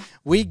 because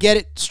we get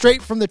it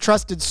straight from the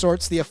trusted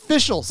source, the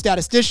official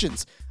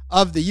statisticians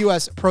of the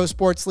U.S. Pro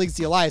Sports Leagues,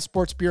 the Elias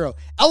Sports Bureau.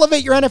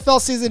 Elevate your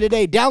NFL season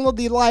today. Download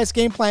the Elias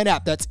Game Plan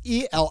app. That's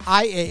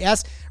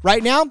ELIAS.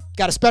 Right now,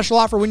 got a special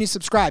offer when you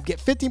subscribe. Get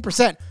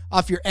 15%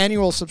 off your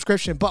annual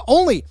subscription, but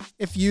only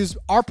if you use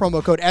our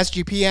promo code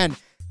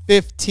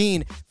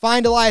SGPN15.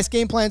 Find Elias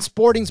Game Plan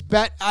Sporting's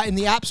bet in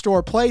the App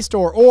Store, Play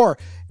Store, or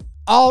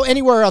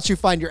anywhere else you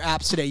find your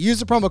apps today. Use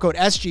the promo code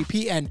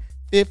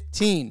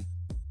SGPN15.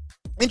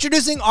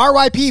 Introducing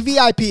RYP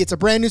VIP. It's a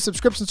brand new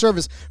subscription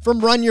service from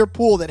Run Your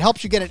Pool that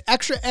helps you get an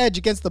extra edge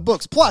against the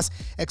books, plus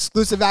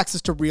exclusive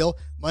access to real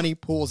money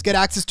pools. Get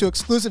access to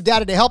exclusive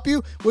data to help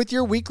you with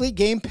your weekly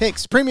game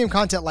picks, premium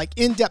content like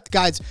in-depth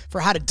guides for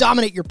how to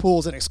dominate your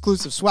pools, and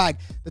exclusive swag.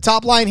 The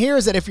top line here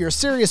is that if you're a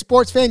serious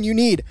sports fan, you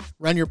need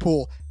Run Your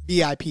Pool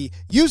VIP.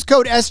 Use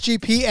code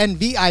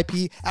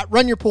SGPNVIP at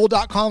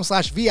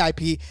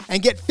runyourpool.com/VIP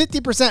and get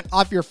 50%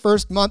 off your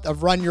first month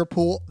of Run Your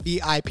Pool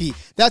VIP.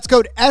 That's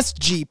code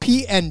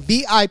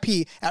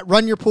SGPNVIP at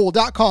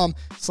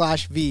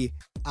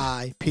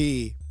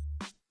runyourpool.com/VIP.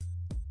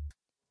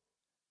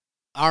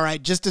 All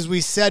right, just as we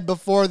said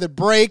before the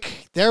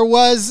break, there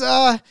was,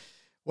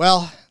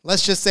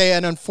 let's just say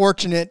an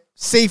unfortunate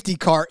safety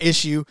car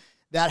issue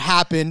that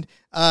happened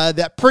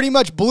that pretty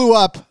much blew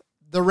up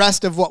the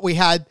rest of what we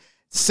had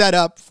set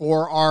up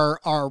for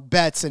our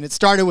bets. And it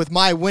started with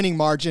my winning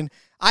margin.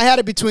 I had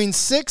it between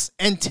 6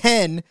 and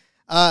 10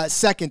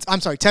 seconds. I'm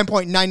sorry,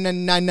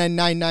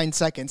 10.999999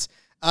 seconds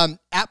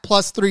at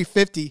plus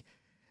 350.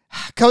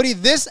 Cody,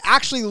 this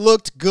actually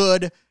looked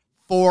good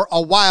for a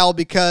while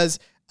because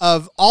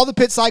of all the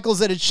pit cycles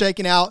that had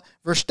shaken out.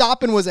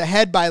 Verstappen was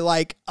ahead by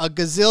like a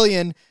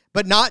gazillion,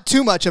 but not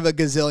too much of a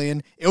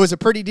gazillion. It was a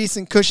pretty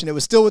decent cushion. It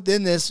was still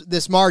within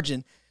this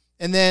margin.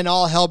 And then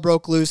all hell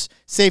broke loose.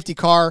 Safety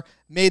car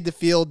made the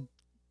field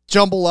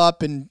jumble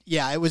up. And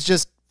yeah, it was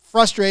just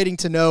frustrating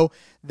to know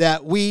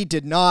that we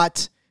did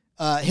not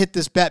hit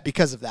this bet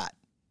because of that.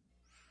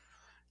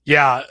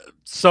 Yeah,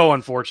 so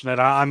unfortunate.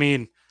 I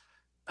mean,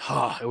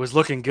 it was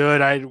looking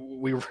good.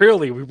 We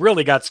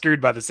really got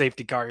screwed by the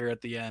safety car here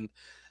at the end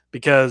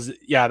because,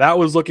 yeah, that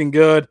was looking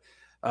good.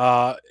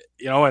 And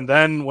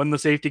then when the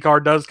safety car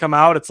does come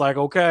out, it's like,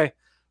 okay,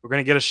 we're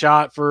going to get a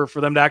shot for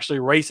them to actually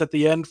race at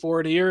the end for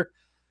it here.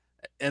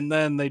 And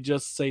then they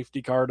just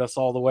safety car'd us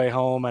all the way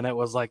home. And it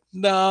was like,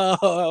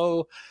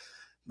 no,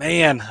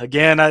 man,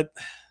 again, I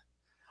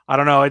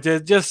don't know.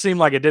 It just seemed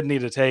like it didn't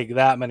need to take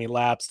that many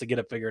laps to get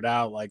it figured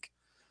out. Like,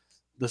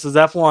 this is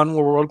F1.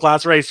 We're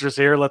world-class racers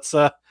here. Let's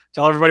tell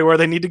everybody where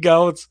they need to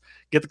go. Let's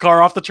get the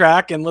car off the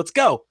track and let's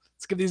go.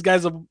 Let's give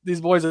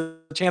these boys a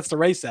chance to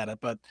race at it.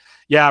 But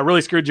yeah, it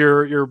really screwed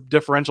your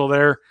differential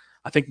there.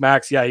 I think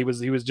Max, yeah, he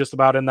was just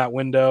about in that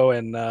window.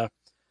 And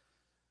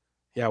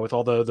yeah, with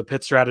all the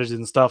pit strategies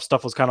and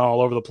stuff was kind of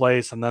all over the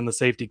place. And then the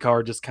safety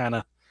car just kind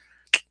of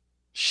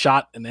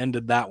shot and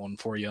ended that one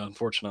for you,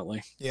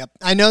 unfortunately. Yep.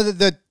 I know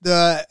that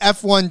the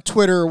F1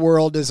 Twitter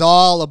world is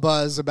all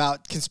abuzz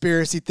about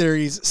conspiracy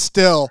theories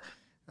still.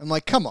 I'm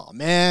like, come on,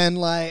 man.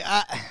 Like,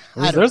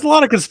 there's a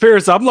lot of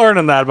conspiracy. I'm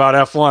learning that about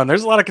F1.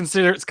 There's a lot of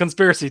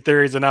conspiracy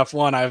theories in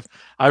F1.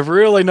 I've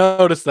really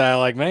noticed that.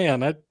 Like,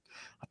 man, I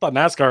thought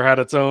NASCAR had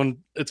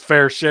its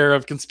fair share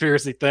of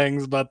conspiracy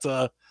things, but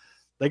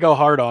they go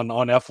hard on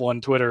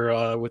F1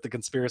 Twitter with the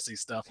conspiracy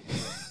stuff.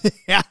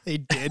 Yeah, they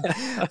did.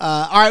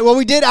 All right. Well,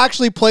 we did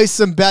actually place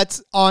some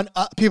bets on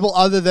people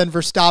other than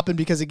Verstappen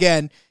because,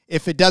 again,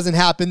 if it doesn't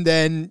happen,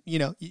 then,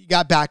 you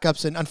got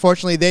backups. And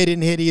unfortunately, they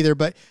didn't hit either.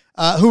 But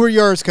who were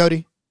yours,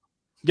 Cody?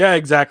 Yeah,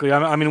 exactly.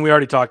 I mean, we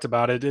already talked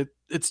about it.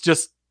 It's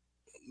just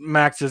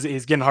Max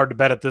he's getting hard to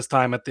bet at this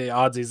time at the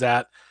odds he's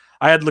at.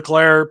 I had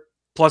Leclerc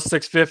plus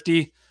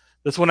 650.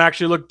 This one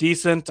actually looked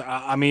decent.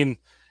 I mean,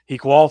 he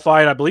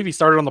qualified. I believe he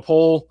started on the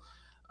pole.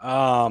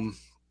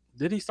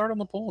 Did he start on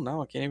the pole?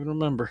 No, I can't even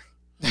remember.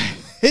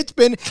 It's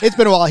been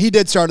a while. He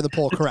did start on the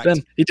pole, correct?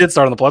 He did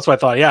start on the pole. That's what I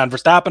thought. Yeah, and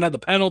Verstappen had the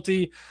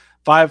penalty,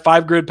 five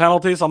grid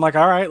penalties. So I'm like,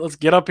 all right, let's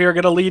get up here,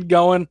 get a lead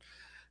going.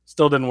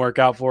 Still didn't work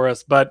out for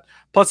us, but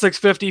plus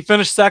 650,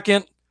 finished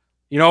second.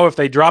 You know, if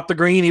they drop the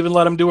green, even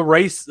let him do a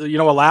race, a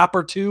lap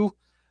or two,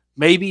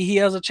 maybe he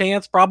has a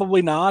chance.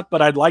 Probably not,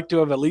 but I'd like to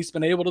have at least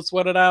been able to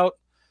sweat it out.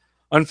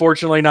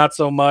 Unfortunately, not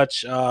so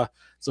much.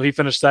 So he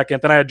finished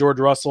second. Then I had George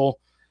Russell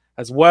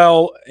as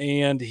well,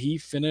 and he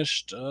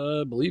finished,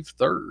 I believe,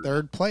 third.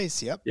 Third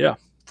place, yep. Yeah,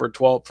 for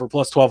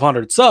plus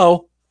 1,200.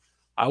 So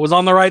I was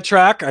on the right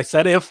track. I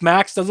said if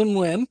Max doesn't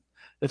win,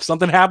 if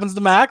something happens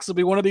to Max, it'll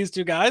be one of these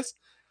two guys.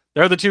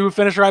 They're the two who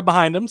finished right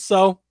behind him.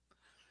 So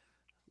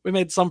we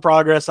made some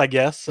progress, I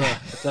guess,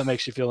 if that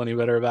makes you feel any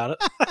better about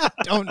it.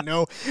 Don't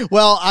know.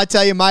 Well, I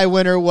tell you, my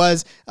winner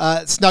was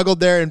snuggled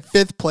there in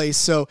 5th place.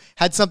 So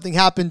had something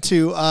happened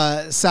to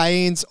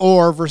Sainz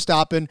or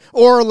Verstappen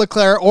or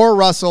Leclerc or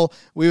Russell,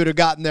 we would have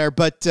gotten there.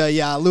 But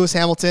Lewis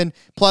Hamilton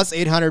plus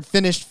 800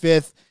 finished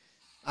 5th.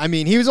 I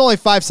mean, he was only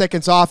 5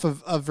 seconds off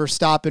of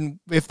Verstappen,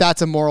 if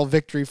that's a moral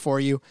victory for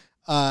you.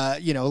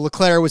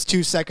 Leclerc was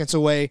 2 seconds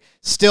away,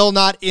 still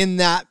not in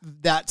that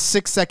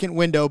 6-second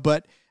window,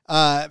 but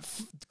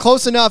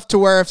close enough to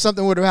where if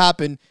something would have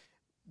happened,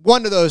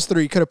 one of those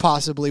three could have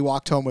possibly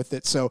walked home with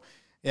it. So,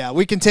 yeah,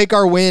 we can take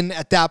our win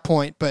at that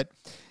point. But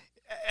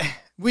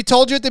we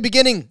told you at the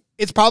beginning,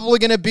 it's probably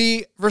going to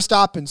be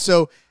Verstappen.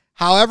 So,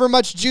 however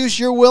much juice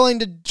you're willing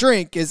to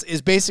drink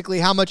is basically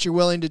how much you're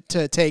willing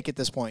to take at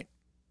this point.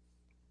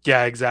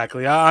 Yeah,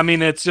 exactly. I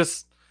mean, it's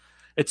just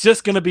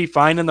going to be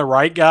finding the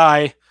right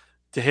guy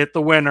to hit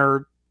the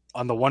winner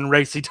on the one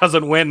race he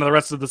doesn't win the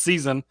rest of the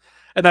season.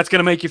 And that's going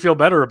to make you feel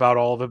better about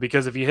all of it,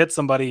 because if you hit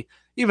somebody,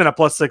 even at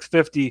plus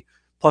 650,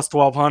 plus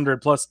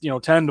 1,200, plus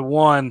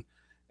 10-1,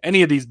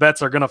 any of these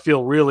bets are going to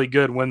feel really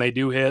good when they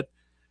do hit.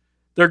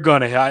 They're going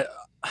to hit.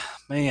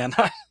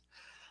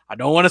 I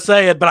don't want to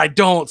say it, but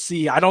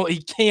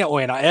he can't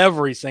win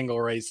every single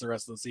race the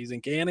rest of the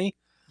season, can he?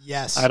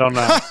 Yes. I don't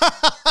know.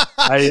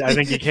 I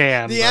think he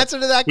can. The answer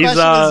to that question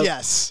is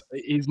yes.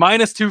 He's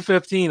minus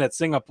 215 at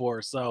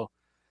Singapore, so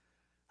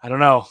I don't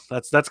know.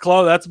 That's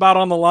close. That's about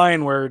on the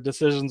line where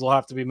decisions will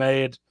have to be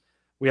made.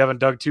 We haven't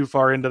dug too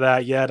far into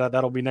that yet.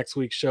 That'll be next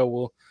week's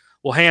show.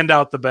 We'll hand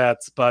out the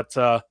bets, but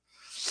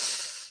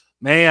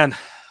man,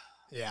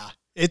 yeah,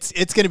 it's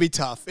going to be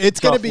tough. It's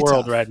going to be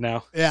world tough right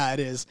now. Yeah, it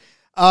is.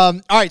 All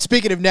right,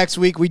 speaking of next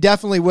week, we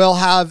definitely will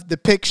have the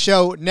pick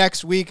show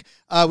next week.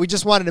 We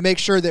just wanted to make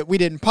sure that we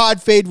didn't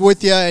pod fade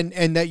with you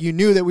and that you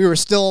knew that we were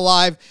still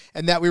alive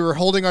and that we were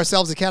holding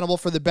ourselves accountable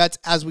for the bets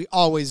as we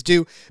always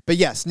do. But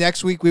yes,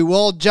 next week we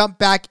will jump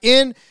back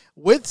in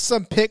with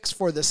some picks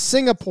for the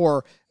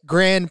Singapore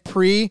Grand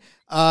Prix.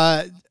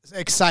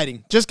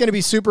 Exciting. Just going to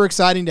be super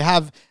exciting to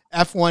have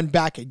F1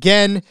 back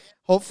again.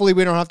 Hopefully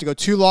we don't have to go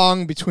too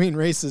long between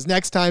races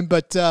next time,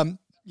 but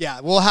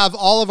we'll have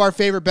all of our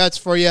favorite bets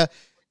for you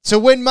to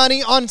win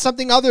money on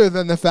something other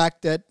than the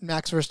fact that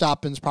Max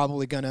Verstappen's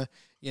probably going to,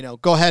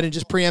 go ahead and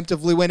just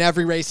preemptively win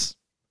every race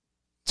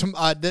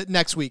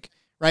next week,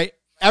 right?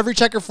 Every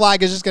checker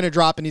flag is just going to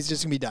drop and he's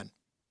just going to be done.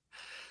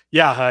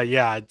 Yeah,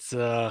 it's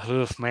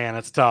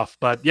it's tough,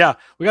 but yeah,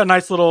 we got a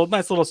nice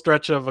little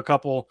stretch of a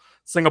couple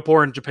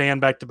Singapore and Japan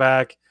back to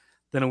back,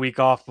 then a week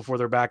off before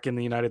they're back in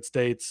the United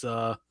States.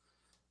 I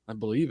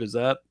believe is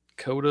that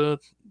Coda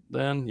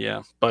then,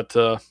 yeah, but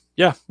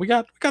we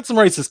got some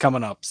races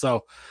coming up,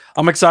 so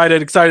I'm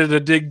excited to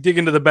dig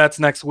into the bets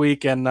next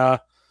week and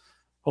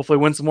hopefully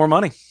win some more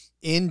money.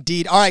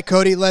 Indeed. All right,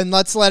 Cody,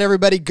 let's let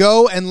everybody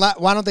go, and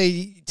why don't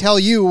they tell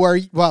you where?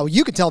 Well,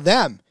 you can tell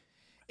them.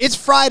 It's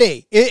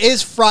Friday. It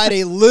is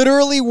Friday.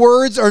 Literally,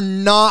 words are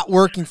not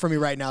working for me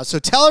right now. So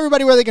tell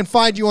everybody where they can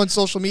find you on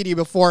social media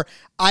before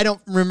I don't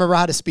remember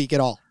how to speak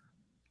at all.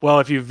 Well,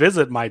 if you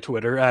visit my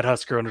Twitter at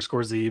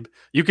Husker_Zeeb,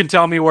 you can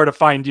tell me where to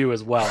find you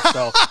as well.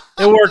 So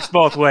it works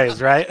both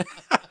ways, right?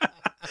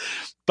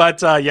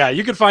 But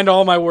you can find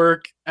all my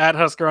work at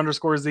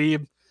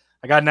Husker_Zeeb.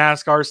 I got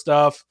NASCAR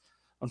stuff.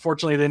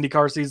 Unfortunately, the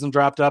IndyCar season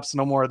dropped up, so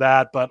no more of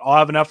that. But I'll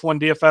have an F1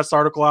 DFS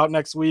article out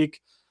next week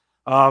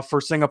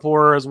for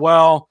Singapore as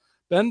well.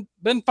 Been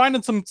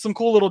finding some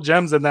cool little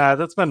gems in that.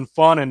 That's been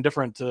fun and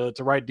different to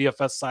write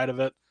DFS side of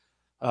it,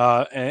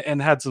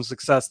 and had some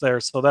success there.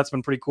 So that's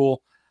been pretty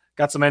cool.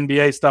 Got some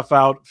NBA stuff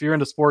out. If you're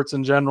into sports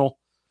in general,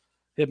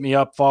 hit me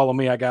up, follow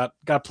me. I got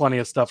plenty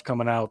of stuff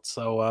coming out.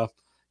 So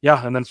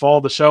and then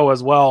follow the show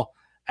as well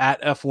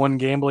at F1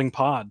 Gambling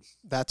Pod.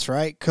 That's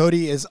right.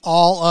 Cody is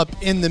all up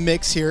in the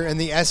mix here in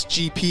the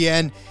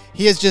SGPN.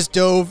 He has just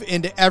dove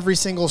into every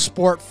single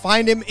sport.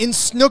 Find him in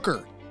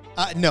snooker.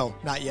 No,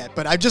 not yet,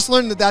 but I've just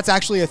learned that that's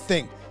actually a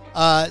thing.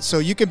 So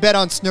you can bet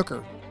on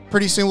snooker.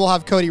 Pretty soon we'll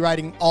have Cody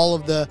writing all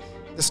of the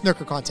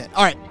snooker content.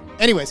 All right.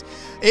 Anyways,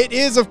 it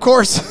is, of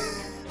course,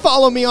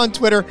 Follow me on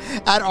Twitter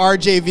at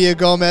RJ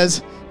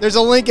Villagomez. There's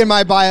a link in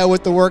my bio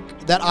with the work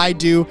that I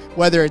do,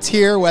 whether it's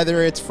here,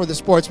 whether it's for the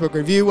Sportsbook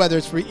Review, whether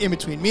it's for In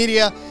Between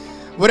Media.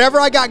 Whatever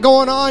I got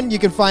going on, you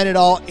can find it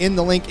all in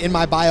the link in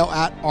my bio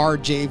at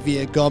RJ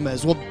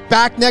Villagomez. We'll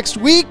back next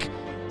week.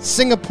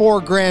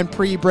 Singapore Grand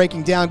Prix,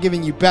 breaking down,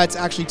 giving you bets,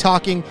 actually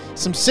talking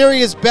some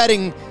serious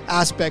betting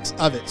aspects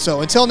of it.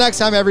 So until next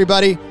time,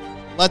 everybody,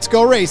 let's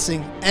go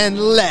racing and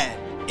let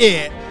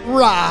it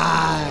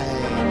ride.